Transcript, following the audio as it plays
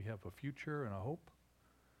have a future and a hope.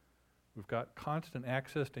 We've got constant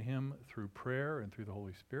access to him through prayer and through the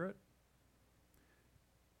Holy Spirit.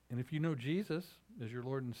 And if you know Jesus as your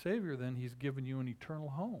Lord and Savior, then he's given you an eternal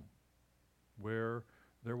home where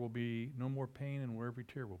there will be no more pain and where every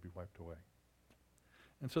tear will be wiped away.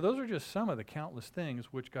 And so those are just some of the countless things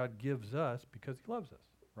which God gives us because he loves us,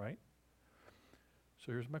 right?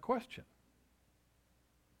 So here's my question.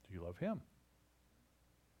 Do you love him?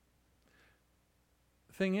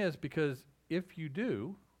 The thing is, because if you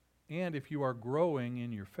do, and if you are growing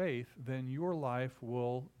in your faith, then your life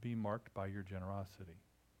will be marked by your generosity.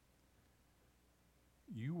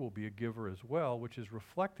 You will be a giver as well, which is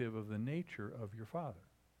reflective of the nature of your Father.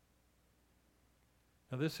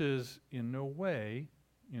 Now, this is in no way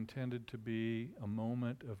intended to be a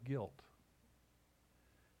moment of guilt.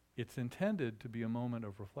 It's intended to be a moment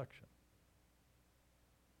of reflection.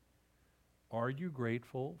 Are you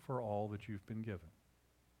grateful for all that you've been given?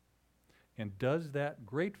 And does that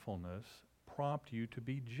gratefulness prompt you to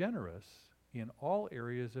be generous in all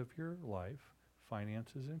areas of your life,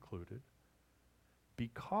 finances included,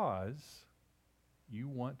 because you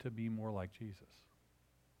want to be more like Jesus?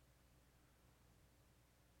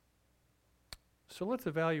 So let's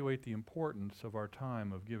evaluate the importance of our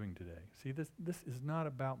time of giving today. See, this is not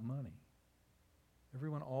about money.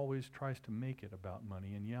 Everyone always tries to make it about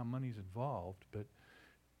money, and yeah, money's involved, but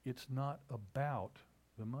it's not about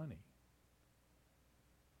the money.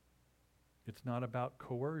 It's not about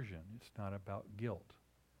coercion. It's not about guilt.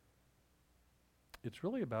 It's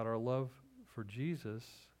really about our love for Jesus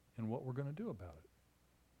and what we're going to do about it.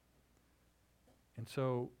 And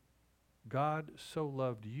so God so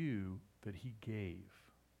loved you that he gave.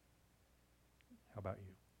 How about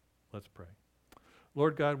you? Let's pray.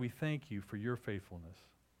 Lord God, we thank you for your faithfulness.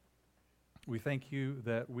 We thank you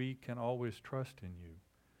that we can always trust in you,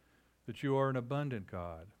 that you are an abundant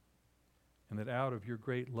God, and that out of your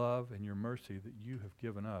great love and your mercy that you have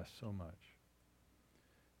given us so much.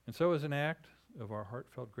 And so as an act of our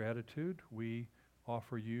heartfelt gratitude, we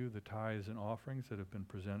offer you the tithes and offerings that have been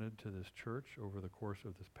presented to this church over the course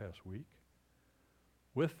of this past week.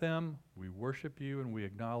 With them, we worship you and we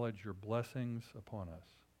acknowledge your blessings upon us.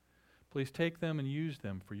 Please take them and use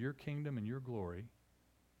them for your kingdom and your glory.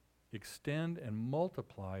 Extend and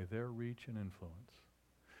multiply their reach and influence.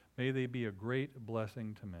 May they be a great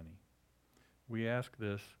blessing to many. We ask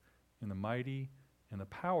this in the mighty and the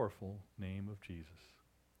powerful name of Jesus.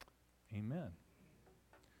 Amen.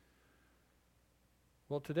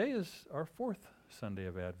 Well, today is our fourth Sunday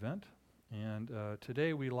of Advent, and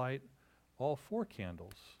today we light all 4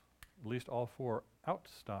 candles, at least all 4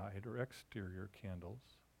 outside or exterior candles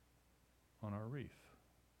on our wreath.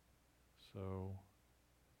 So,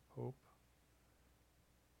 hope.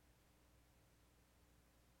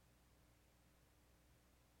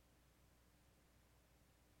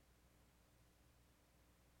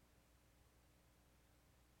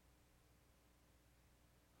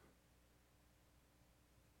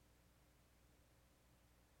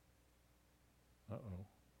 Uh-oh.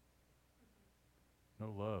 No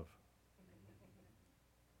love.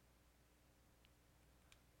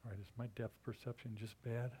 All right, is my depth perception just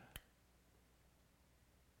bad?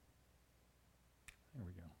 There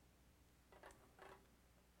we go.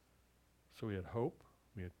 So we had hope,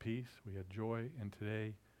 we had peace, we had joy, and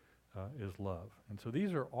today is love. And so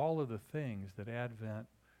these are all of the things that Advent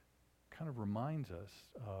kind of reminds us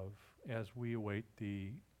of as we await the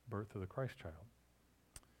birth of the Christ child.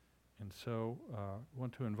 And so I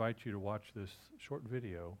want to invite you to watch this short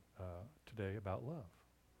video today about love.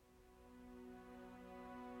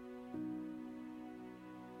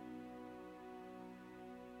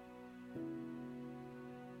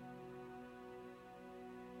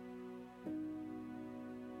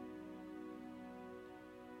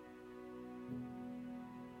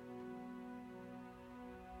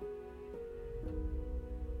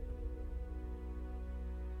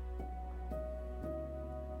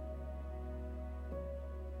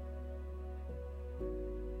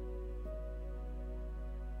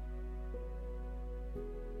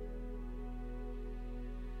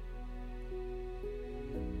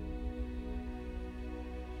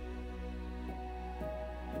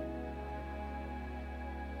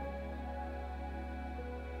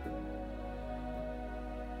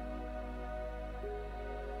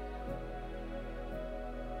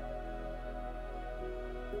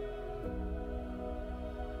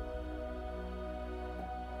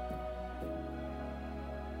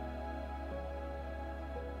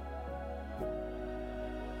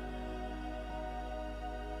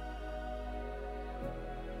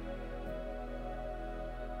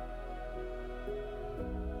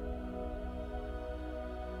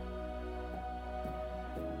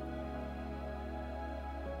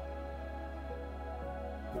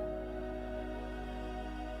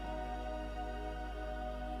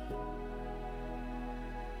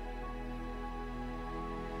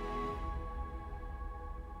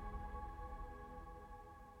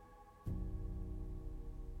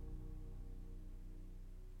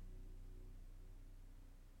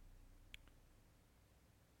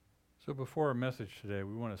 So before our message today,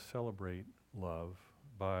 we want to celebrate love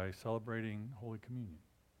by celebrating Holy Communion,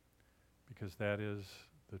 because that is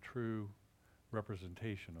the true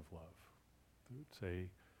representation of love. It's a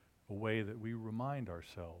way that we remind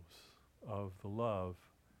ourselves of the love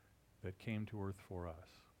that came to earth for us.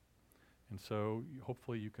 And so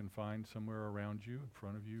hopefully you can find somewhere around you, in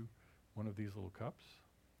front of you, one of these little cups.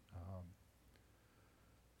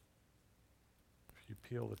 If you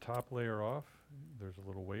peel the top layer off, there's a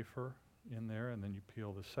little wafer in there, and then you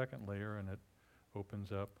peel the second layer and it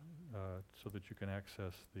opens up so that you can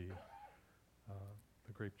access the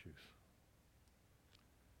grape juice.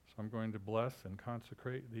 So I'm going to bless and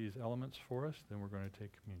consecrate these elements for us, then we're going to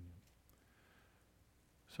take communion.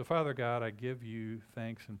 So Father God, I give you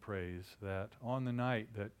thanks and praise that on the night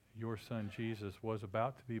that your Son Jesus was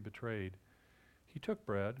about to be betrayed, he took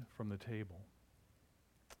bread from the table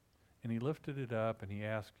and he lifted it up and he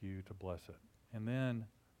asked you to bless it. And then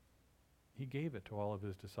he gave it to all of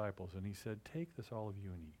his disciples and he said, "Take this, all of you,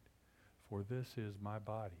 and eat, for this is my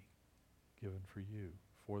body given for you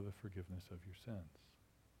for the forgiveness of your sins."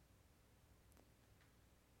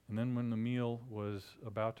 And then when the meal was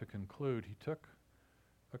about to conclude, he took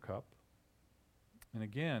a cup, and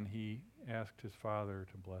again he asked his Father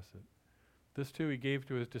to bless it. This too he gave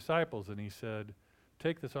to his disciples, and he said,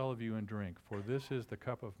 "Take this, all of you, and drink, for this is the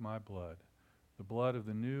cup of my blood, the blood of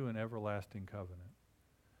the new and everlasting covenant,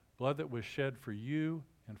 blood that was shed for you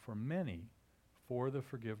and for many for the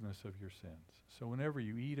forgiveness of your sins. So whenever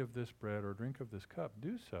you eat of this bread or drink of this cup,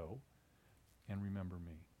 do so and remember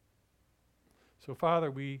me." So Father,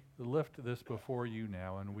 we lift this before you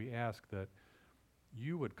now, and we ask that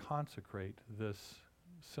you would consecrate this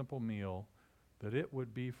simple meal, that it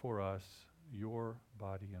would be for us your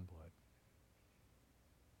body and blood.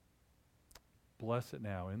 Bless it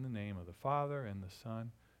now in the name of the Father and the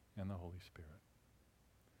Son and the Holy Spirit.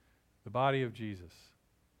 The body of Jesus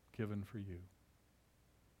given for you.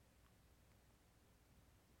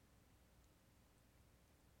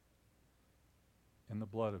 And the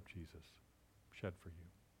blood of Jesus shed for you.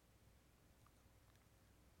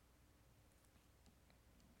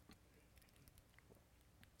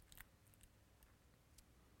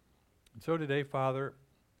 And so today, Father,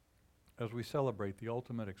 as we celebrate the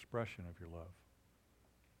ultimate expression of your love,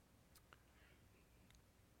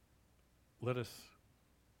 let us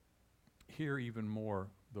hear even more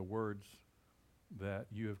the words that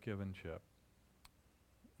you have given Chip,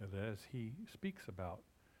 as he speaks about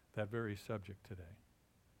that very subject today.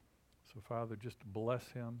 So Father, just bless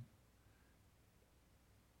him.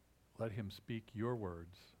 Let him speak your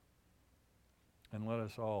words. And let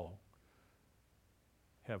us all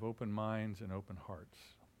have open minds and open hearts,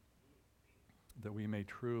 that we may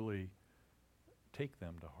truly take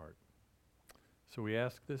them to heart. So we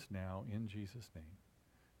ask this now in Jesus' name.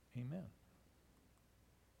 Amen.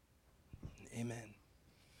 Amen.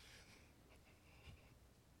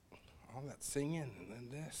 All that singing and then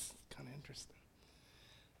this, kind of interesting.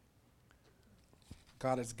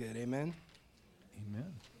 God is good, amen?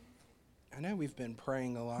 Amen. I know we've been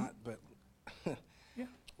praying a lot, but Yeah.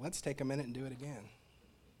 Let's take a minute and do it again.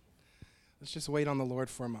 Let's just wait on the Lord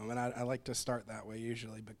for a moment. I like to start that way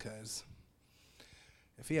usually, because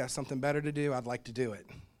if he has something better to do, I'd like to do it.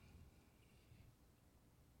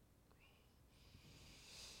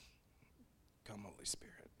 Come, Holy Spirit.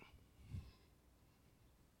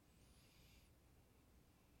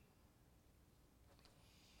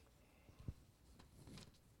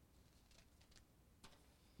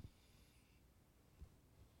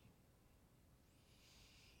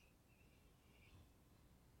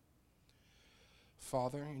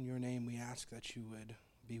 Father, in your name we ask that you would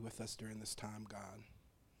be with us during this time, God.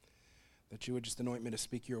 That you would just anoint me to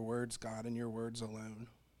speak your words, God, and your words alone.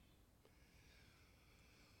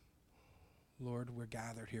 Lord, we're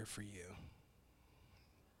gathered here for you.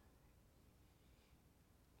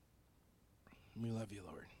 We love you,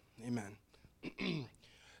 Lord. Amen.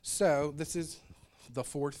 So, this is the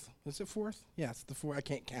fourth, is it fourth? Yes, the fourth. I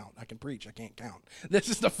can't count. I can preach. I can't count. This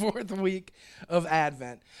is the fourth week of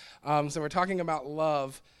Advent. So we're talking about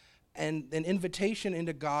love and an invitation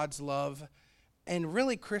into God's love. And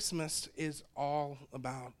really, Christmas is all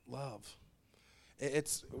about love.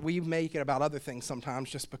 We make it about other things sometimes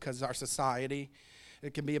just because our society.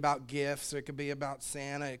 It can be about gifts, or it could be about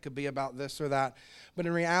Santa, it could be about this or that. But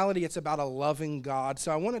in reality, it's about a loving God.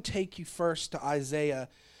 So I want to take you first to Isaiah.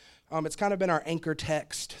 It's kind of been our anchor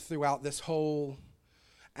text throughout this whole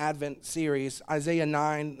Advent series, Isaiah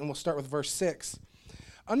 9, and we'll start with verse 6.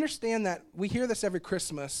 Understand that we hear this every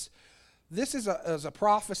Christmas. This is a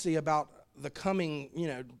prophecy about the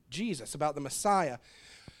coming, Jesus, about the Messiah.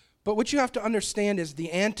 But what you have to understand is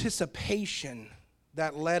the anticipation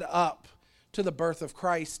that led up to the birth of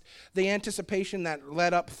Christ, the anticipation that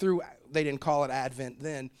led up through, they didn't call it Advent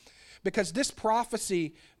then, because this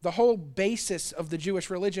prophecy, the whole basis of the Jewish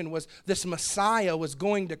religion was this Messiah was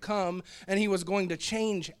going to come and he was going to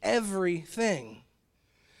change everything.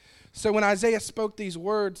 So when Isaiah spoke these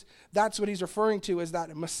words, that's what he's referring to, is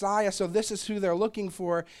that Messiah. So this is who they're looking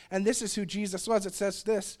for, and this is who Jesus was. It says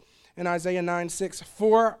this in Isaiah 9:6,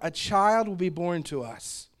 "For a child will be born to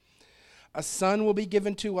us, a son will be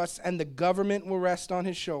given to us, and the government will rest on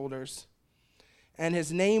his shoulders. And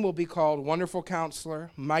his name will be called Wonderful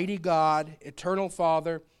Counselor, Mighty God, Eternal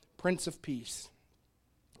Father, Prince of Peace."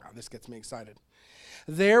 Wow, this gets me excited.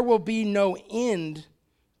 "There will be no end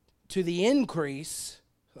to the increase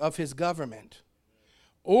of his government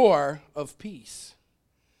or of peace."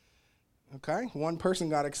 Okay, one person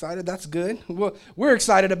got excited. That's good. Well, we're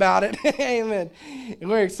excited about it. Amen.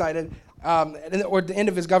 We're excited. Or the end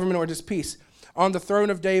of his government or just peace. "On the throne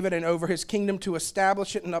of David and over his kingdom, to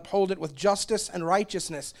establish it and uphold it with justice and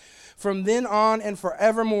righteousness. From then on and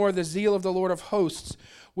forevermore, the zeal of the Lord of hosts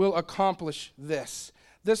will accomplish this."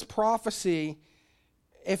 This prophecy,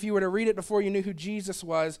 if you were to read it before you knew who Jesus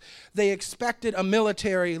was, they expected a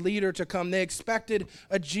military leader to come. They expected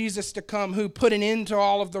a Jesus to come who put an end to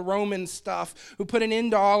all of the Roman stuff, who put an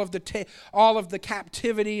end to all of the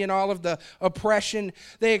captivity and all of the oppression.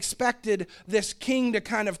 They expected this king to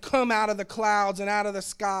kind of come out of the clouds and out of the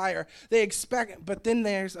sky, but then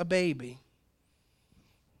there's a baby.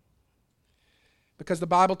 Because the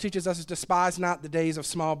Bible teaches us to despise not the days of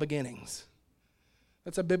small beginnings.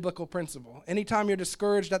 That's a biblical principle. Anytime you're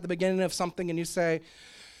discouraged at the beginning of something and you say,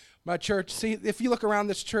 "My church," see, if you look around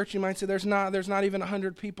this church, you might say, there's not even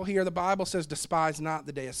 100 people here. The Bible says, despise not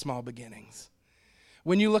the day of small beginnings.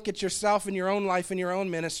 When you look at yourself and your own life and your own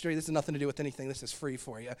ministry, this has nothing to do with anything. This is free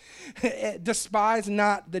for you. Despise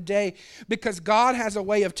not the day, because God has a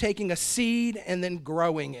way of taking a seed and then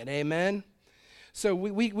growing it. Amen? So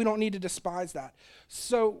we don't need to despise that.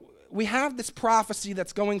 So we have this prophecy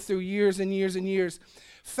that's going through years and years and years.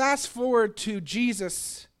 Fast forward to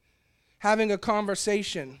Jesus having a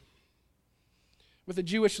conversation with a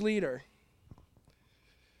Jewish leader.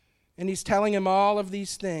 And he's telling him all of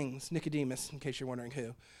these things, Nicodemus, in case you're wondering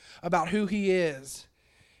who, about who he is.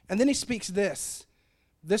 And then he speaks this.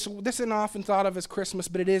 This isn't often thought of as Christmas,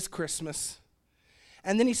 but it is Christmas.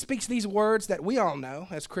 And then he speaks these words that we all know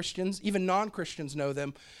as Christians, even non-Christians know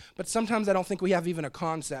them, but sometimes I don't think we have even a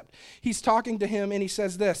concept. He's talking to him and he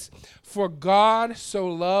says this, "For God so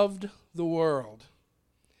loved the world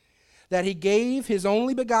that he gave his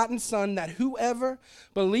only begotten Son, that whoever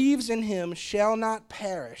believes in him shall not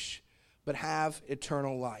perish, but have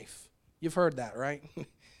eternal life." You've heard that, right? It's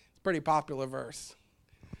a pretty popular verse.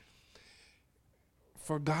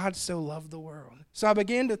 For God so loved the world. So I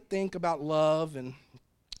began to think about love and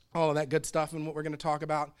all of that good stuff and what we're going to talk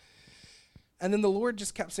about. And then the Lord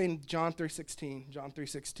just kept saying, John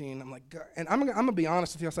 3:16. I'm like, God, and I'm going to be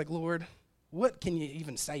honest with you. I was like, Lord, what can you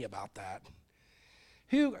even say about that?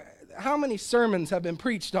 How many sermons have been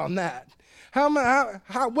preached on that?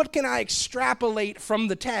 What can I extrapolate from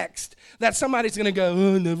the text that somebody's going to go,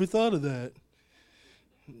 "Oh, I never thought of that"?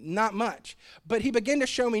 Not much. But he began to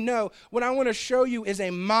show me, no, what I want to show you is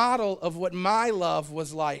a model of what my love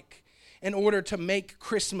was like in order to make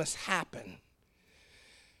Christmas happen.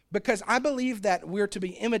 Because I believe that we're to be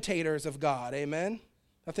imitators of God, amen?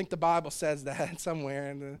 I think the Bible says that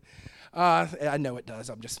somewhere. I know it does,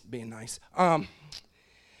 I'm just being nice.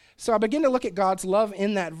 So I begin to look at God's love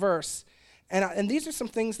in that verse. And these are some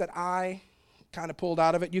things that I kind of pulled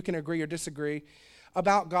out of it. You can agree or disagree.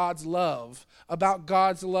 About God's love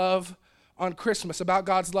on Christmas, about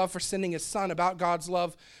God's love for sending his Son, about God's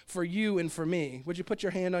love for you and for me. Would you put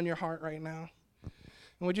your hand on your heart right now?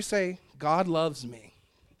 And would you say, "God loves me"?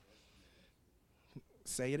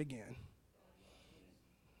 Say it again.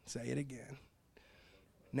 Say it again.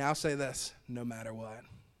 Now say this, "No matter what."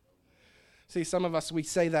 See, some of us, we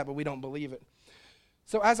say that, but we don't believe it.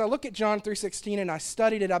 So as I look at John 3:16 and I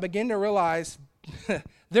studied it, I begin to realize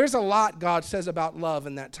there's a lot God says about love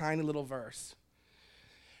in that tiny little verse.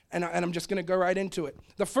 And I'm just going to go right into it.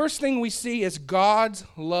 The first thing we see is God's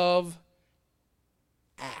love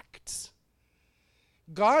acts.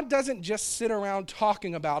 God doesn't just sit around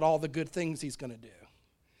talking about all the good things he's going to do.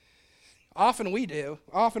 Often we do.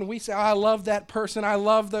 Often we say, "I love that person. I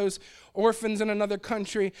love those orphans in another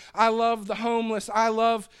country. I love the homeless. I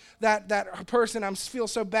love that person. I feel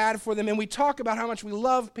so bad for them." And we talk about how much we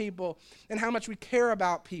love people and how much we care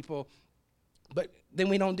about people, but then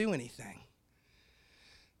we don't do anything.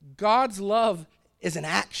 God's love is an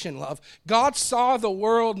action love. God saw the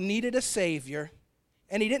world needed a Savior,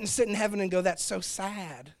 and he didn't sit in heaven and go, that's so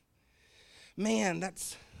sad. Man,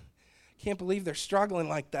 can't believe they're struggling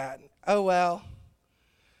like that. Oh, well.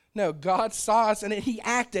 No, God saw us, and he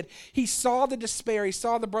acted. He saw the despair. He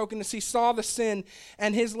saw the brokenness. He saw the sin,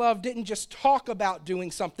 and his love didn't just talk about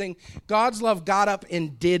doing something. God's love got up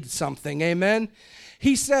and did something. Amen?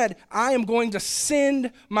 He said, I am going to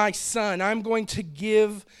send my son. I'm going to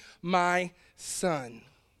give my son.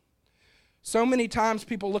 So many times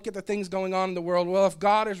people look at the things going on in the world. Well, if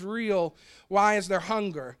God is real, why is there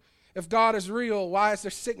hunger? If God is real, why is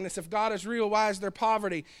there sickness? If God is real, why is there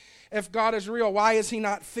poverty? If God is real, why is he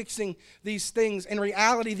not fixing these things? In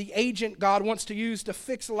reality, the agent God wants to use to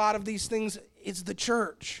fix a lot of these things is the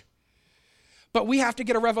church. But we have to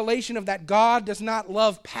get a revelation of that. God does not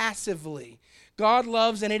love passively. God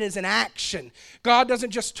loves, and it is an action. God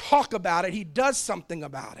doesn't just talk about it. He does something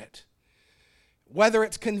about it, whether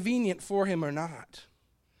it's convenient for him or not.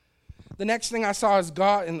 The next thing I saw is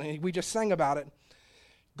God, and we just sang about it.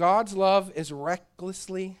 God's love is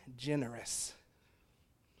recklessly generous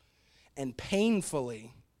and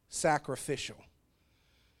painfully sacrificial.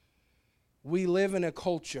 We live in a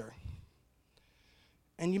culture,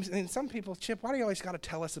 and some people, Chip, why do you always got to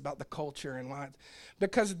tell us about the culture and why?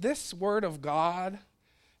 Because this word of God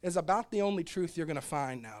is about the only truth you're going to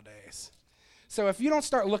find nowadays. So if you don't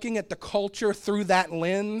start looking at the culture through that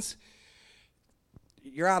lens,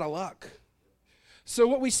 you're out of luck. So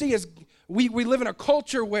what we see is we live in a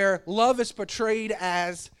culture where love is portrayed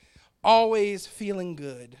as always feeling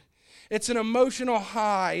good. It's an emotional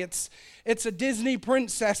high. It's a Disney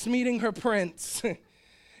princess meeting her prince.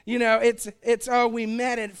 You know, it's we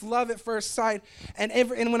met at love at first sight.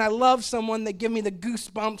 And when I love someone, they give me the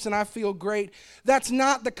goosebumps and I feel great. That's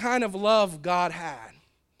not the kind of love God had.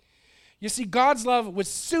 You see, God's love was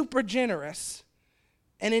super generous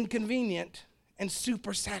and inconvenient and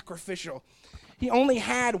super sacrificial. He only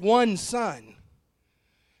had one son.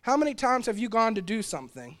 How many times have you gone to do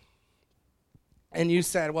something and you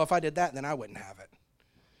said, well, if I did that, then I wouldn't have it?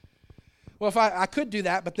 Well, if I could do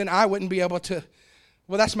that, but then I wouldn't be able to.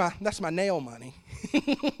 Well, that's my nail money.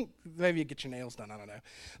 Maybe you get your nails done, I don't know.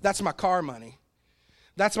 That's my car money.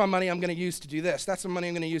 That's my money I'm going to use to do this. That's the money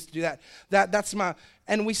I'm going to use to do that. That's my,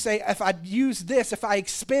 and we say, if I use this, if I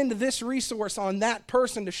expend this resource on that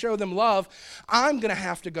person to show them love, I'm going to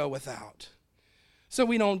have to go without. So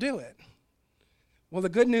we don't do it. Well, the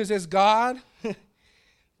good news is God,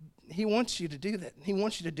 he wants you to do that. He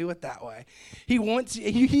wants you to do it that way.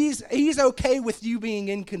 He's okay with you being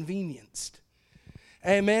inconvenienced.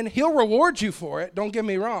 Amen. He'll reward you for it. Don't get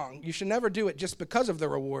me wrong. You should never do it just because of the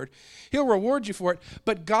reward. He'll reward you for it.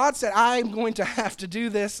 But God said, I'm going to have to do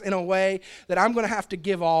this in a way that I'm going to have to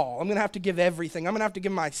give all. I'm going to have to give everything. I'm going to have to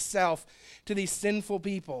give myself to these sinful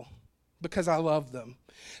people because I love them.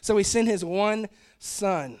 So he sent his one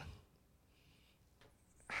son.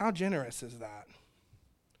 How generous is that?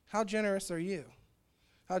 How generous are you?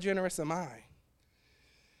 How generous am I?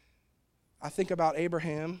 I think about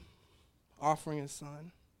Abraham offering his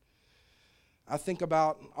son. I think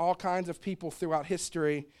about all kinds of people throughout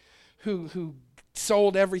history who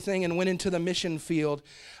sold everything and went into the mission field.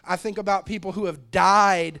 I think about people who have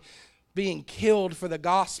died being killed for the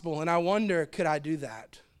gospel, and I wonder, could I do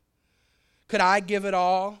that? Could I give it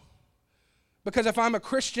all? Because if I'm a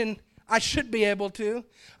Christian, I should be able to,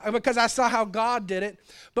 because I saw how God did it.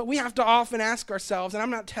 But we have to often ask ourselves, and I'm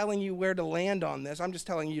not telling you where to land on this, I'm just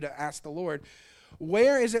telling you to ask the Lord,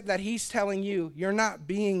 where is it that he's telling you you're not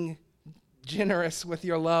being generous with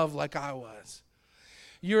your love like I was?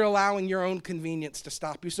 You're allowing your own convenience to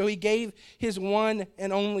stop you. So he gave his one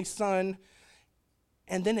and only son,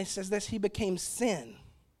 and then it says this, he became sin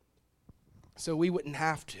so we wouldn't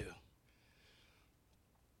have to.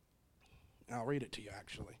 I'll read it to you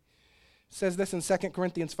actually. It says this in 2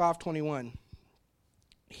 Corinthians 5:21.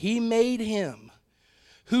 He made him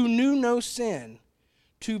who knew no sin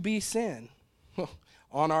to be sin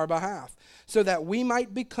on our behalf, so that we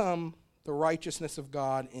might become the righteousness of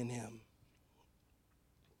God in him.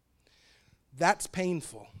 That's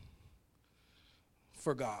painful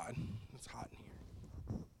for God. It's hot in here.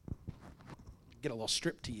 Get a little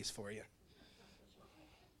strip tease for you.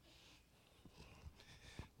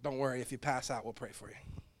 Don't worry, if you pass out, we'll pray for you.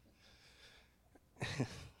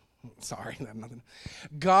 Sorry, nothing.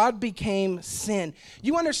 God became sin.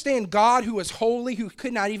 You understand God who is holy, who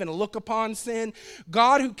could not even look upon sin,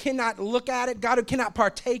 God who cannot look at it, God who cannot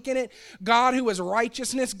partake in it, God who is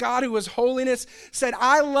righteousness, God who is holiness, said,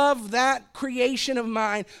 I love that creation of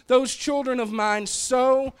mine, those children of mine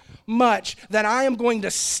so much that I am going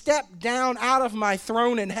to step down out of my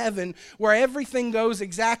throne in heaven where everything goes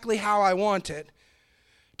exactly how I want it,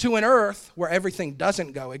 to an earth where everything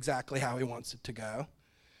doesn't go exactly how he wants it to go.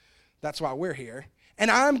 That's why we're here. And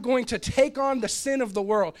I'm going to take on the sin of the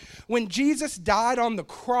world. When Jesus died on the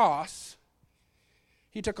cross,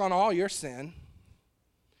 he took on all your sin,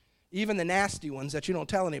 even the nasty ones that you don't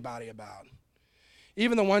tell anybody about,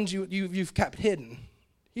 even the ones you've kept hidden.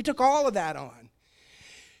 He took all of that on.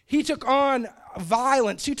 He took on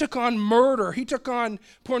violence. He took on murder. He took on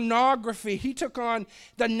pornography. He took on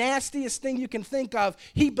the nastiest thing you can think of.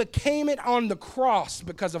 He became it on the cross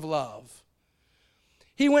because of love.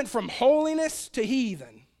 He went from holiness to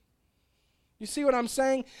heathen. You see what I'm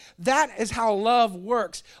saying? That is how love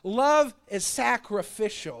works. Love is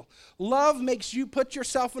sacrificial. Love makes you put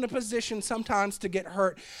yourself in a position sometimes to get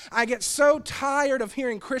hurt. I get so tired of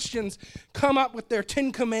hearing Christians come up with their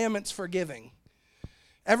 10 commandments for giving.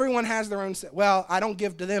 Everyone has their own, well, I don't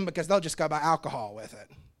give to them because they'll just go buy alcohol with it.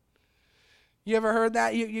 You ever heard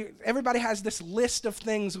that? Everybody has this list of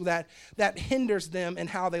things that hinders them in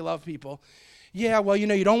how they love people. Yeah, well,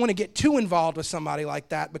 you don't want to get too involved with somebody like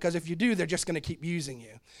that because if you do, they're just going to keep using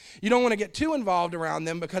you. You don't want to get too involved around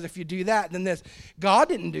them because if you do that, then this. God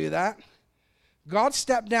didn't do that. God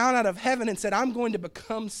stepped down out of heaven and said, I'm going to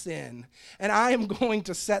become sin, and I am going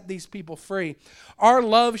to set these people free. Our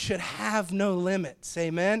love should have no limits,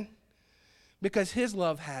 amen? Because his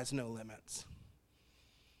love has no limits.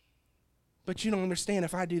 But you don't understand,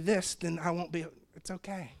 if I do this, then I won't be, it's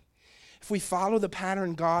okay. If we follow the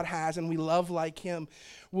pattern God has and we love like him,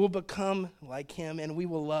 we'll become like him and we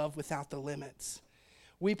will love without the limits.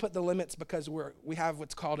 We put the limits because we have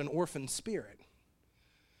what's called an orphan spirit.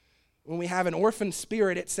 When we have an orphan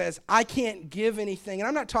spirit, it says, I can't give anything. And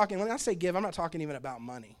I'm not talking, when I say give, I'm not talking even about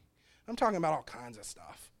money. I'm talking about all kinds of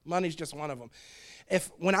stuff. Money's just one of them.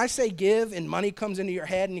 When I say give and money comes into your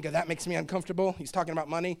head and you go, that makes me uncomfortable, he's talking about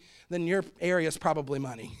money, then your area is probably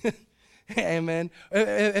money. Amen.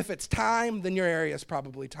 If it's time, then your area is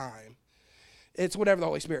probably time. It's whatever the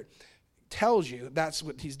Holy Spirit tells you, that's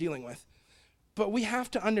what he's dealing with. But we have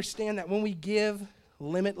to understand that when we give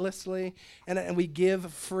limitlessly and we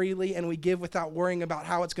give freely and we give without worrying about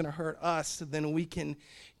how it's going to hurt us, then we can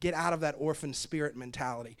get out of that orphan spirit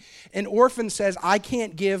mentality. An orphan says, I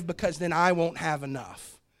can't give because then I won't have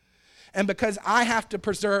enough. And because I have to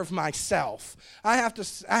preserve myself. I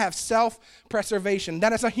have self-preservation.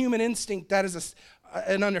 That is a human instinct. That is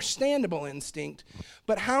an understandable instinct.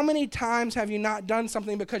 But how many times have you not done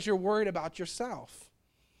something because you're worried about yourself?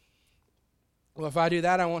 Well, if I do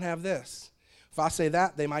that, I won't have this. If I say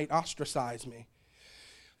that, they might ostracize me.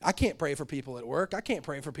 I can't pray for people at work. I can't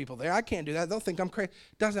pray for people there. I can't do that. They'll think I'm crazy.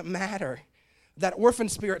 Doesn't matter. That orphan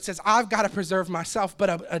spirit says, I've got to preserve myself. But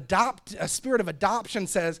a spirit of adoption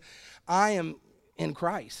says, I am in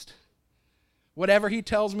Christ. Whatever he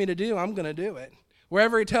tells me to do, I'm going to do it.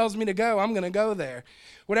 Wherever he tells me to go, I'm going to go there.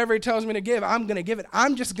 Whatever he tells me to give, I'm going to give it.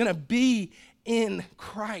 I'm just going to be in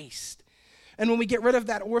Christ. And when we get rid of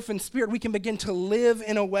that orphan spirit, we can begin to live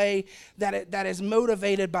in a way that is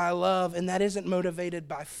motivated by love and that isn't motivated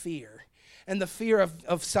by fear. And the fear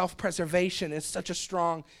of self-preservation is such a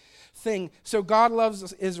strong thing. So God's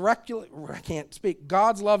love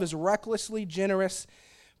is recklessly generous,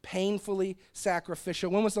 painfully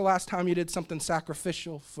sacrificial. When was the last time you did something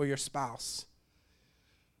sacrificial for your spouse?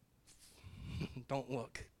 Don't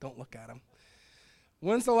look at them.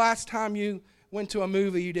 When's the last time you went to a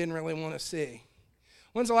movie you didn't really want to see?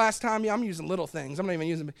 When's the last time I'm using little things. I'm not even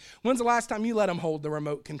using. When's the last time you let them hold the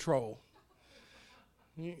remote control?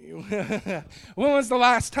 When was the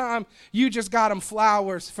last time you just got them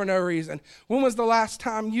flowers for no reason? When was the last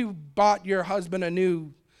time you bought your husband a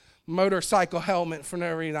new motorcycle helmet for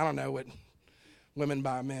no reason? I don't know what women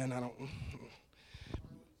buy men.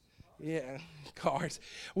 Yeah, cars.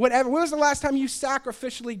 Whatever. When was the last time you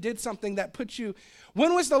sacrificially did something that put you?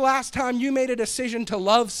 When was the last time you made a decision to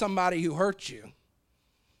love somebody who hurt you?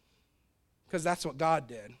 Because that's what God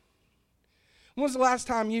did. When was the last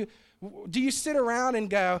time do you sit around and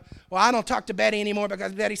go, well, I don't talk to Betty anymore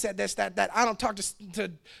because Betty said this, that. I don't talk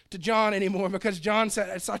to John anymore because John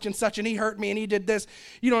said such and he hurt me and he did this.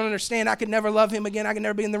 You don't understand. I could never love him again. I could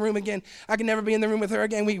never be in the room again. I could never be in the room with her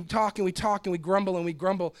again. We talk and we talk and we grumble and we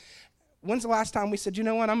grumble. When's the last time we said, you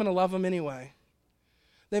know what, I'm going to love them anyway?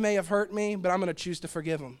 They may have hurt me, but I'm going to choose to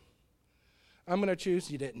forgive them. I'm going to choose,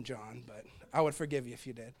 you didn't, John, but I would forgive you if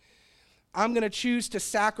you did. I'm going to choose to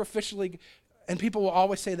sacrificially, and people will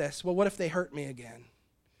always say this, well, what if they hurt me again?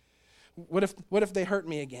 What if they hurt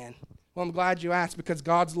me again? Well, I'm glad you asked, because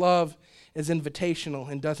God's love is invitational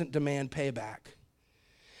and doesn't demand payback.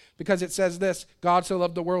 Because it says this, God so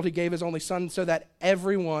loved the world, he gave his only son so that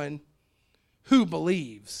everyone who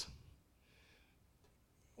believes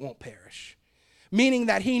won't perish. Meaning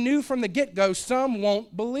that he knew from the get-go some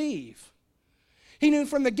won't believe. He knew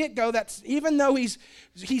from the get-go that even though he's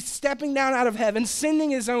stepping down out of heaven,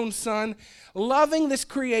 sending his own son, loving this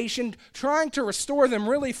creation, trying to restore them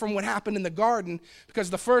really from what happened in the garden,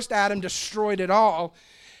 because the first Adam destroyed it all,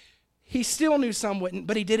 he still knew some wouldn't,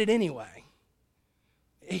 but he did it anyway.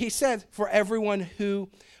 He said, for everyone who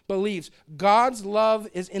believes. God's love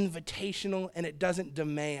is invitational and it doesn't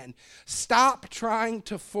demand. Stop trying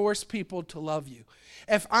to force people to love you.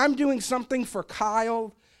 If I'm doing something for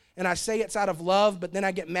Kyle and I say it's out of love, but then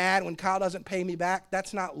I get mad when Kyle doesn't pay me back,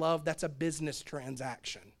 that's not love, that's a business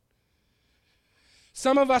transaction.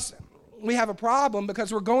 Some of us, we have a problem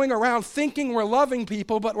because we're going around thinking we're loving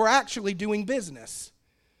people, but we're actually doing business.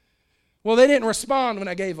 Well, they didn't respond when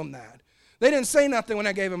I gave them that. They didn't say nothing when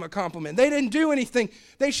I gave them a compliment. They didn't do anything.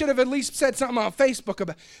 They should have at least said something on Facebook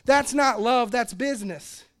about it. That's not love, that's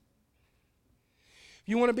business. If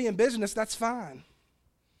you want to be in business, that's fine.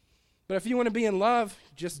 But if you want to be in love,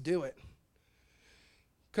 just do it.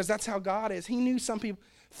 Because that's how God is. He knew some people.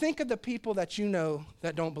 Think of the people that you know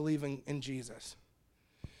that don't believe in Jesus.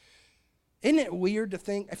 Isn't it weird to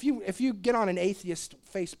think, if you get on an atheist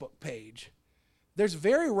Facebook page, there's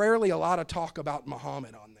very rarely a lot of talk about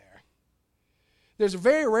Muhammad on there. There's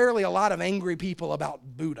very rarely a lot of angry people about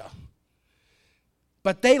Buddha.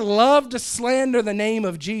 But they love to slander the name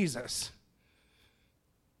of Jesus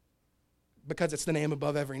because it's the name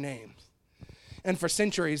above every name. And for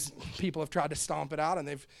centuries, people have tried to stomp it out, and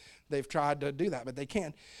they've tried to do that, but they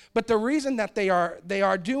can't. But the reason that they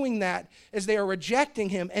are doing that is they are rejecting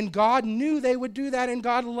him, and God knew they would do that, and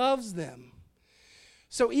God loves them.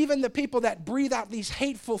 So even the people that breathe out these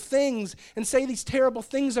hateful things and say these terrible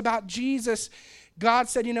things about Jesus, God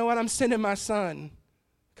said, you know what, I'm sending my son,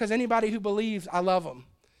 because anybody who believes, I love them.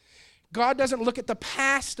 God doesn't look at the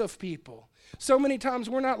past of people. So many times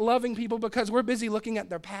we're not loving people because we're busy looking at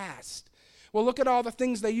their past. Well, look at all the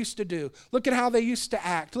things they used to do. Look at how they used to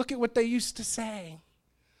act. Look at what they used to say.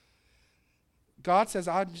 God says,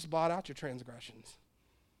 I just blot out your transgressions.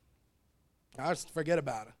 I just forget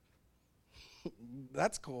about it.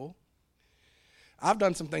 That's cool. I've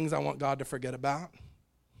done some things I want God to forget about.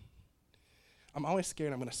 I'm always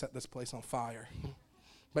scared I'm going to set this place on fire,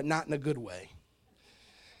 but not in a good way.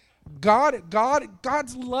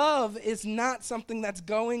 God's love is not something that's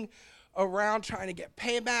going around trying to get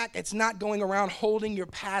payback. It's not going around holding your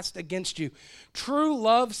past against you. True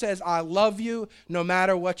love says, I love you no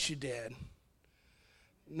matter what you did.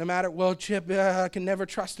 No matter, well, Chip, I can never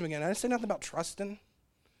trust him again. I didn't say nothing about trusting. I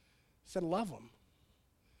said love him.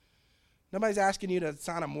 Nobody's asking you to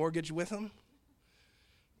sign a mortgage with him.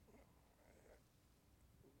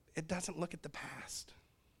 It doesn't look at the past.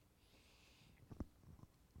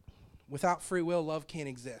 Without free will, love can't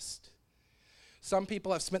exist. Some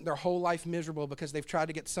people have spent their whole life miserable because they've tried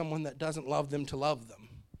to get someone that doesn't love them to love them.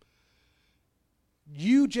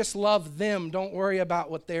 You just love them. Don't worry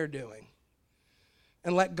about what they're doing.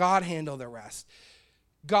 And let God handle the rest.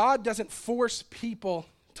 God doesn't force people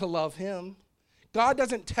to love him. God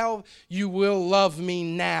doesn't tell you will love me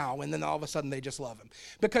now, and then all of a sudden they just love him.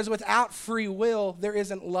 Because without free will, there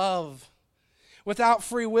isn't love. Without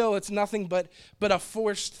free will, it's nothing but a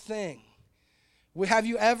forced thing. Have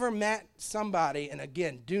you ever met somebody, and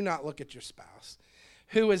again, do not look at your spouse,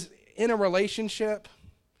 who is in a relationship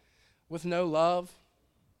with no love?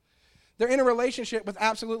 They're in a relationship with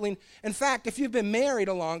absolutely, in fact, if you've been married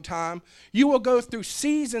a long time, you will go through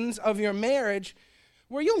seasons of your marriage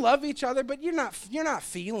where you love each other, but you're not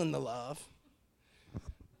feeling the love.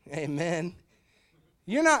 Amen.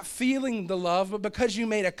 You're not feeling the love, but because you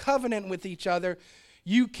made a covenant with each other,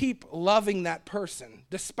 you keep loving that person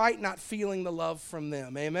despite not feeling the love from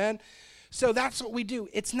them. Amen. So that's what we do.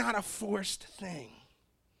 It's not a forced thing.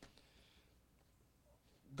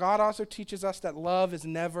 God also teaches us that love is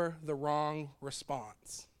never the wrong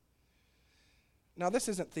response. Now, this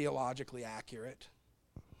isn't theologically accurate.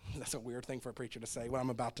 That's a weird thing for a preacher to say, what I'm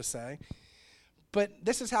about to say. But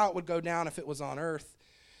this is how it would go down if it was on earth.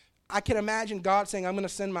 I can imagine God saying, I'm going to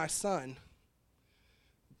send my son.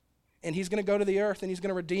 And he's going to go to the earth and he's going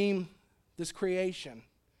to redeem this creation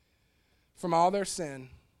from all their sin.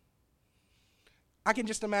 I can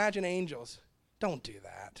just imagine angels. Don't do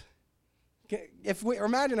that.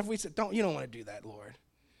 Imagine if we said, you don't want to do that, Lord.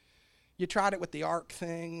 You tried it with the ark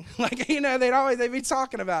thing. They'd be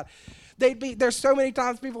talking about there's so many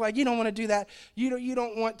times people you don't want to do that. You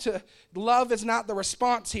don't want to. Love is not the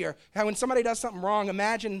response here. How when somebody does something wrong,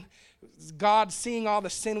 imagine God seeing all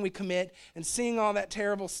the sin we commit and seeing all that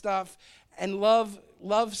terrible stuff. And love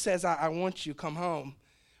says, I want you, come home.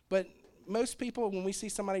 But most people, when we see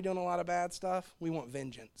somebody doing a lot of bad stuff, we want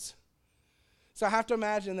vengeance. So I have to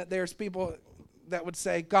imagine that there's people that would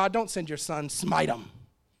say, God, don't send your son, smite them.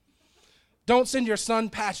 Don't send your son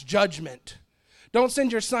pass judgment. Don't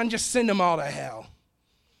send your son, just send them all to hell.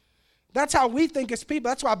 That's how we think as people.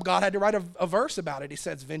 That's why God had to write a verse about it. He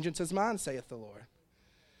says, vengeance is mine, saith the Lord.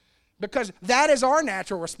 Because that is our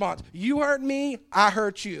natural response. You hurt me, I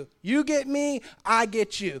hurt you. You get me, I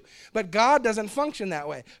get you. But God doesn't function that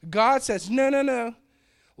way. God says, no.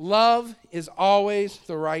 Love is always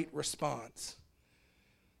the right response.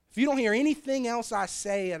 If you don't hear anything else I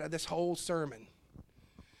say out of this whole sermon,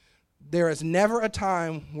 there is never a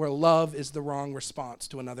time where love is the wrong response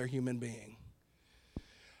to another human being.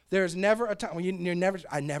 There is never a time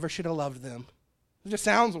I never should have loved them. It just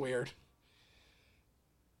sounds weird.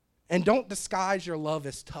 And don't disguise your love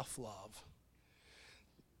as tough love.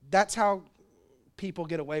 That's how people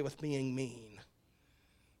get away with being mean.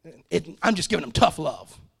 I'm just giving them tough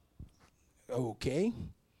love. Okay.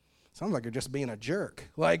 Sounds like you're just being a jerk.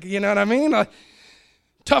 You know what I mean?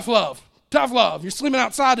 Tough love. Tough love. You're sleeping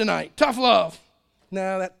outside tonight. Tough love.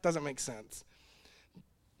 No, that doesn't make sense.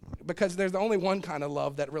 Because there's only one kind of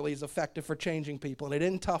love that really is effective for changing people, and it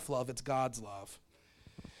isn't tough love, it's God's love.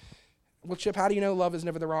 Well, Chip, how do you know love is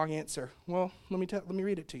never the wrong answer? Well, let me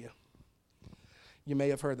read it to you. You may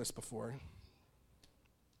have heard this before.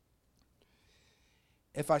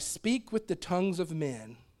 If I speak with the tongues of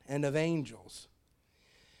men and of angels,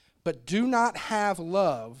 but do not have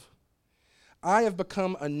love, I have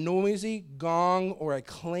become a noisy gong or a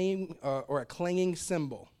clanging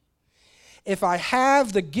cymbal. If I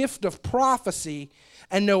have the gift of prophecy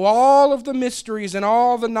and know all of the mysteries and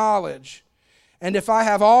all the knowledge, and if I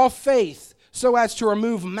have all faith so as to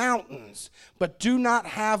remove mountains, but do not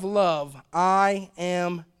have love, I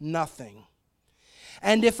am nothing.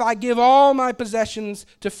 And if I give all my possessions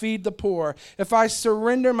to feed the poor, if I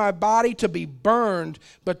surrender my body to be burned,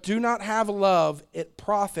 but do not have love, it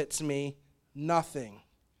profits me nothing.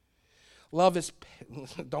 Love is,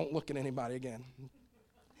 don't look at anybody again.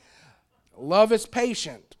 Love is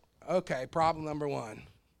patient. Okay, problem number one.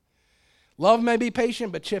 Love may be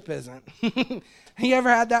patient, but Chip isn't. You ever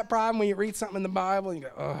had that problem when you read something in the Bible and you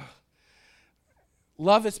go, ugh.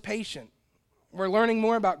 Love is patient. We're learning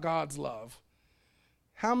more about God's love.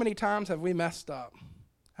 How many times have we messed up?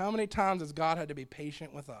 How many times has God had to be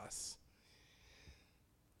patient with us?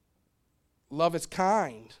 Love is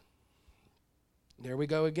kind. There we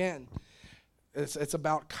go again. It's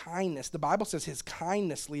about kindness. The Bible says his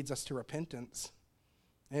kindness leads us to repentance.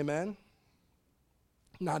 Amen?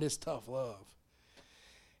 Not his tough love.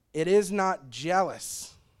 It is not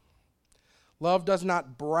jealous. Love does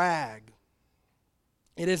not brag.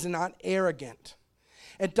 It is not arrogant.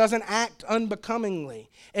 It doesn't act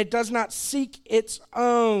unbecomingly. It does not seek its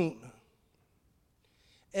own.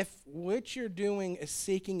 If what you're doing is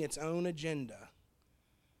seeking its own agenda,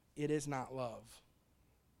 it is not love.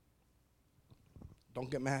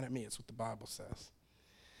 Don't get mad at me. It's what the Bible says.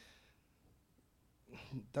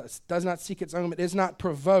 Does not seek its own. It is not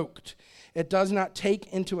provoked. It does not take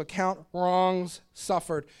into account wrongs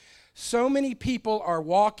suffered. So many people are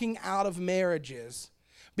walking out of marriages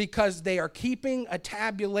because they are keeping a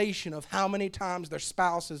tabulation of how many times their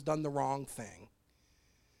spouse has done the wrong thing.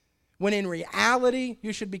 When in reality,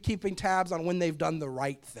 you should be keeping tabs on when they've done the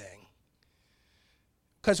right thing.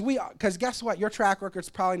 Because guess what? Your track record's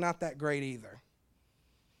probably not that great either.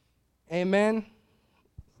 Amen?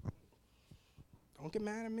 Don't get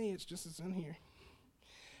mad at me. It's in here.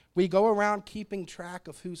 We go around keeping track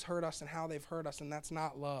of who's hurt us and how they've hurt us, and that's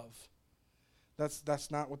not love.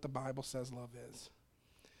 That's not what the Bible says love is.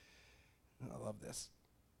 I love this.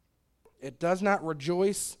 It does not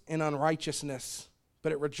rejoice in unrighteousness,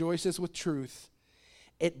 but it rejoices with truth.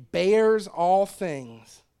 It bears all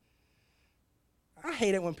things. I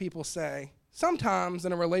hate it when people say, sometimes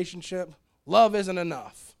in a relationship, love isn't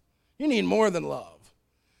enough. You need more than love.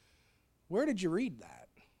 Where did you read that?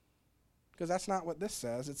 Because that's not what this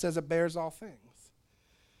says. It says it bears all things.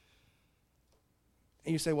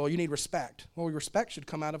 And you say, well, you need respect. Well, respect should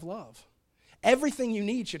come out of love. Everything you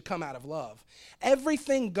need should come out of love.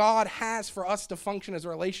 Everything God has for us to function as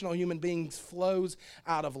relational human beings flows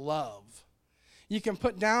out of love. You can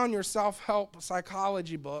put down your self-help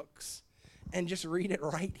psychology books and just read it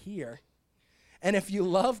right here. And if you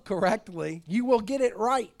love correctly, you will get it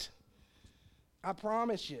right. I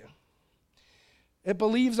promise you. It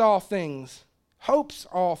believes all things, hopes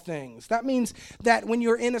all things. That means that when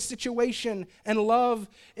you're in a situation and love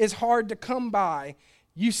is hard to come by,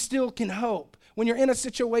 you still can hope. When you're in a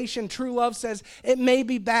situation, true love says, it may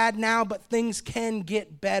be bad now, but things can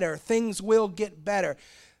get better. Things will get better.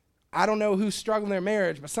 I don't know who's struggling in their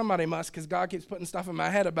marriage, but somebody must, because God keeps putting stuff in my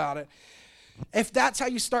head about it. If that's how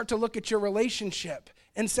you start to look at your relationship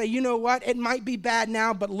and say, you know what, it might be bad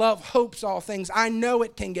now, but love hopes all things. I know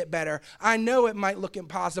it can get better. I know it might look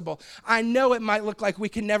impossible. I know it might look like we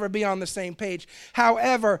can never be on the same page.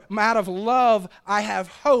 However, out of love, I have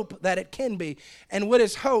hope that it can be. And what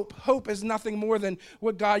is hope? Hope is nothing more than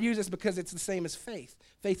what God uses, because it's the same as faith.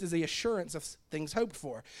 Faith is the assurance of things hoped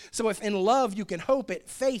for. So if in love you can hope it,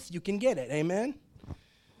 faith you can get it. Amen?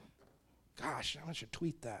 Gosh, I should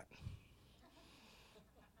tweet that.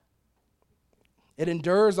 It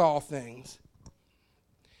endures all things,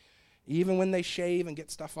 even when they shave and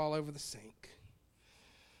get stuff all over the sink.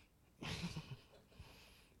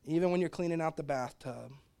 Even when you're cleaning out the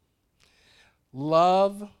bathtub.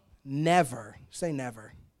 Love never, say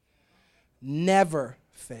never, never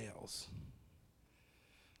fails.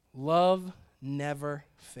 Love never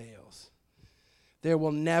fails. There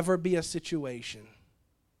will never be a situation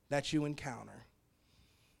that you encounter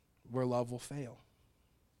where love will fail.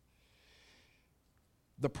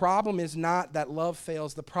 The problem is not that love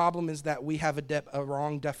fails. The problem is that we have a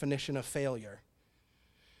wrong definition of failure.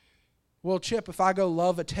 Well, Chip, if I go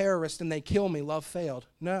love a terrorist and they kill me, love failed.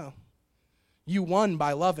 No. You won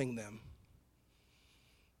by loving them.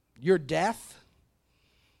 Your death,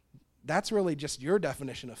 that's really just your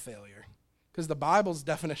definition of failure. Because the Bible's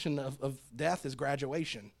definition of death is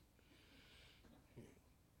graduation.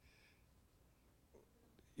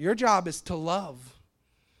 Your job is to love.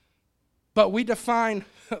 But we define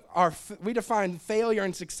failure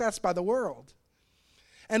and success by the world.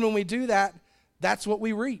 And when we do that, that's what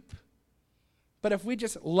we reap. But if we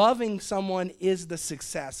just, loving someone is the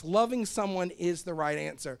success. Loving someone is the right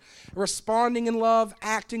answer. Responding in love,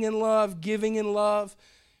 acting in love, giving in love,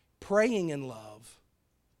 praying in love.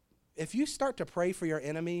 If you start to pray for your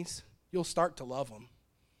enemies, you'll start to love them.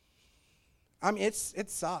 I mean, it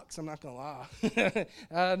sucks, I'm not going to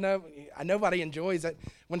lie. Nobody enjoys it.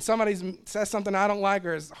 When somebody says something I don't like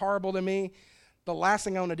or is horrible to me, the last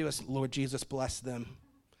thing I want to do is, Lord Jesus, bless them.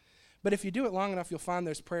 But if you do it long enough, you'll find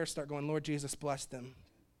those prayers start going, Lord Jesus, bless them.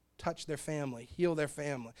 Touch their family. Heal their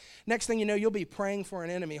family. Next thing you know, you'll be praying for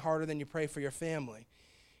an enemy harder than you pray for your family,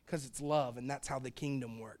 because it's love, and that's how the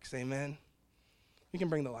kingdom works. Amen? You can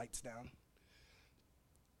bring the lights down.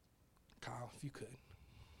 Kyle, if you could.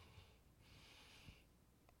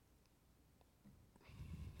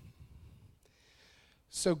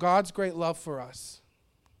 So God's great love for us.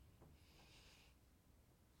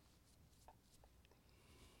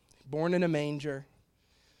 Born in a manger.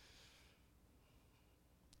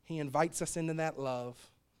 He invites us into that love.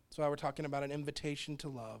 That's why we're talking about an invitation to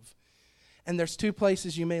love. And there's two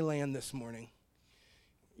places you may land this morning.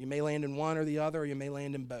 You may land in one or the other, or you may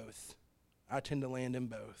land in both. I tend to land in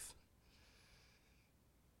both.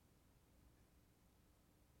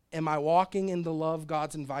 Am I walking in the love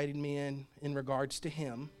God's invited me in regards to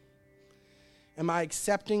Him? Am I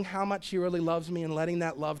accepting how much He really loves me and letting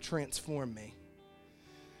that love transform me?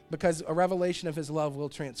 Because a revelation of His love will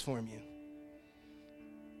transform you.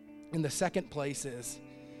 And the second place is,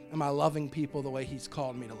 am I loving people the way He's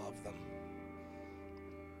called me to love them?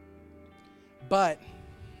 But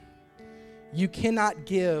you cannot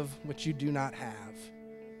give what you do not have.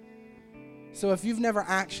 So if you've never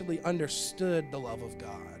actually understood the love of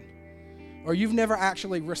God, or you've never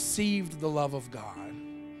actually received the love of God,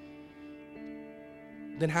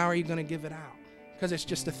 then how are you going to give it out? Because it's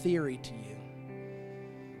just a theory to you.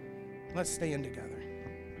 Let's stand together.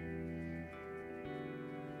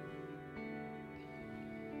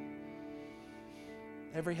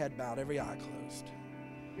 Every head bowed, every eye closed.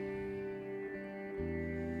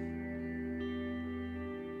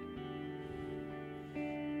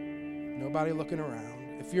 Nobody looking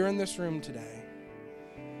around. If you're in this room today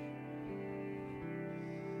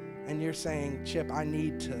and you're saying, Chip, I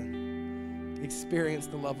need to experience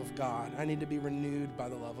the love of God. I need to be renewed by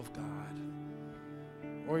the love of God.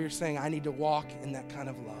 Or you're saying, I need to walk in that kind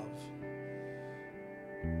of love.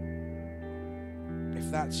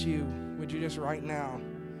 If that's you, would you just right now,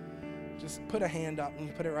 just put a hand up and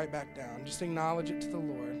you put it right back down. Just acknowledge it to the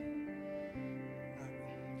Lord.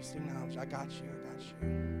 Just acknowledge, I got you, I got you.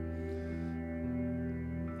 Amen.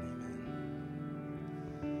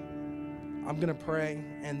 I'm going to pray,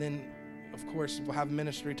 and then of course, we'll have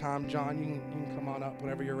ministry time. John, you can come on up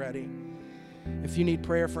whenever you're ready. If you need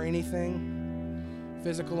prayer for anything,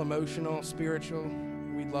 physical, emotional, spiritual,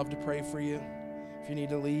 we'd love to pray for you. If you need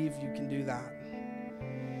to leave, you can do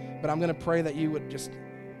that. But I'm going to pray that you would just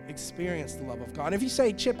experience the love of God. If you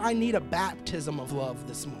say, Chip, I need a baptism of love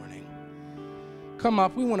this morning, come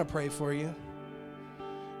up. We want to pray for you.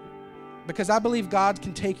 Because I believe God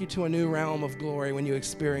can take you to a new realm of glory when you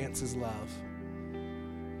experience His love.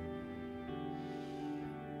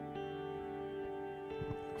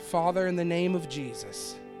 Father, in the name of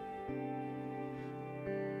Jesus,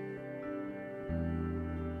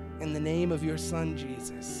 in the name of your Son,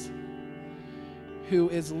 Jesus, who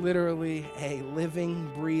is literally a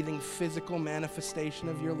living, breathing, physical manifestation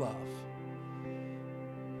of your love.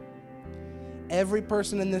 Every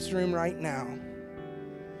person in this room right now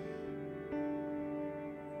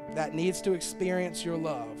that needs to experience your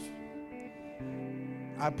love,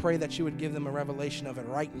 I pray that you would give them a revelation of it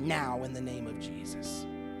right now in the name of Jesus.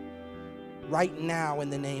 Right now in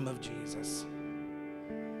the name of Jesus.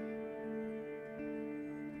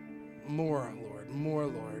 More, Lord, more,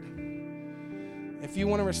 Lord. If you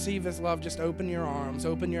want to receive His love, just open your arms,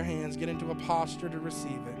 open your hands, get into a posture to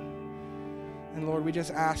receive it. And Lord, we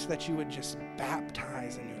just ask that you would just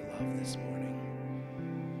baptize in your love this morning.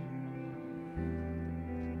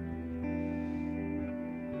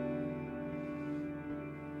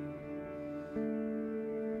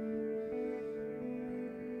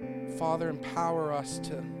 Father, empower us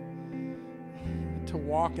to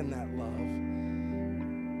walk in that love.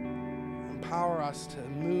 Empower us to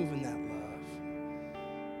move in that love.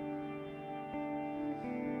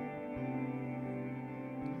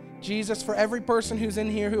 Jesus, for every person who's in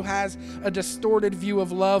here who has a distorted view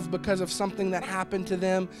of love because of something that happened to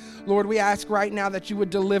them, Lord, we ask right now that you would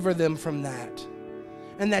deliver them from that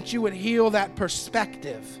and that you would heal that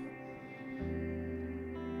perspective.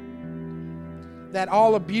 That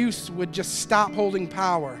all abuse would just stop holding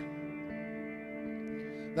power.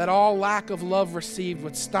 That all lack of love received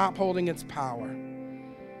would stop holding its power.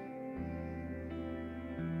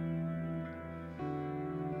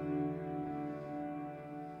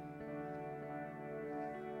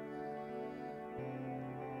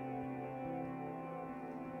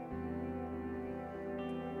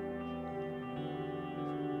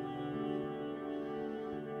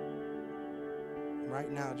 Right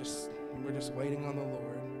now, we're just waiting on the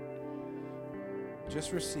Lord.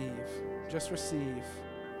 Just receive. Just receive.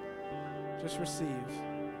 Just receive.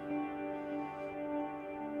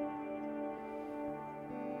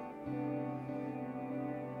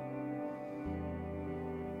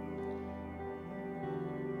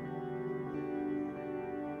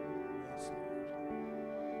 Yes, Lord.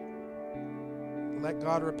 Let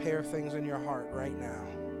God repair things in your heart right now.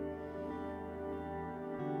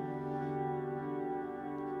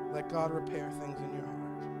 Let God repair things in your heart.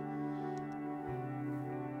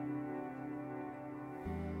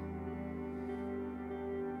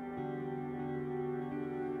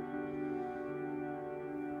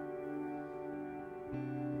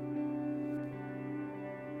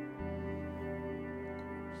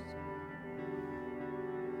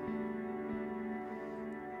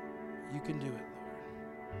 You can do it, Lord.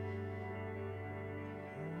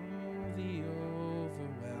 Oh, the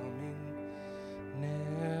overwhelming,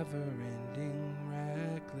 never-ending,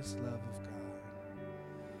 reckless love of God.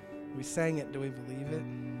 We sang it. Do we believe it?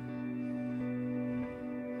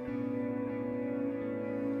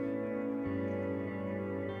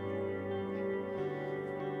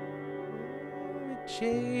 Oh, it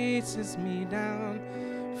chases me down,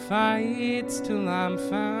 fights till I'm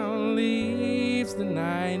found, leaves the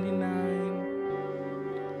 99.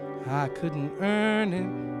 I couldn't earn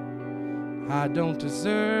it, I don't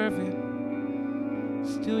deserve it,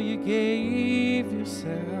 still you gave yourself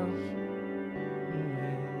away.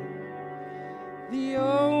 The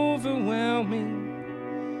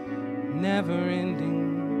overwhelming,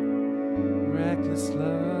 never-ending, reckless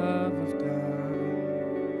love of God.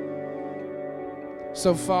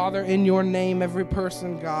 So, Father, in your name, every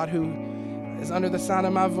person, God, who is under the sound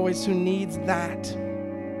of my voice, who needs that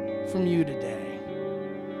from you today,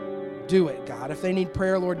 do it, God. If they need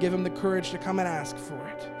prayer, Lord, give them the courage to come and ask for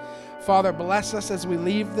it. Father, bless us as we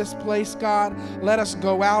leave this place, God. Let us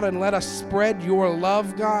go out and let us spread your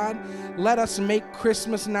love, God. Let us make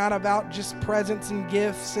Christmas not about just presents and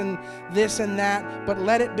gifts and this and that, but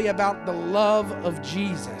let it be about the love of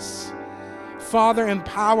Jesus. Father,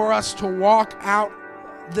 empower us to walk out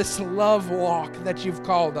this love walk that you've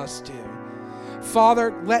called us to.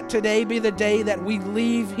 Father, let today be the day that we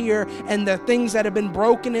leave here and the things that have been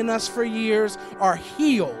broken in us for years are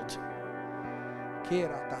healed.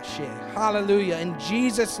 Hallelujah. In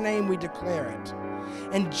Jesus' name we declare it.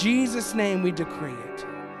 In Jesus' name we decree it.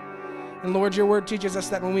 And Lord, your word teaches us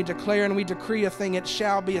that when we declare and we decree a thing, it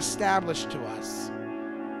shall be established to us.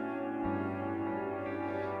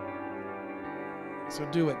 So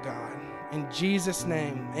do it, God. In Jesus'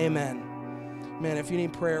 name, amen. Man, if you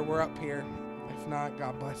need prayer, we're up here. If not,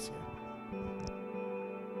 God bless you.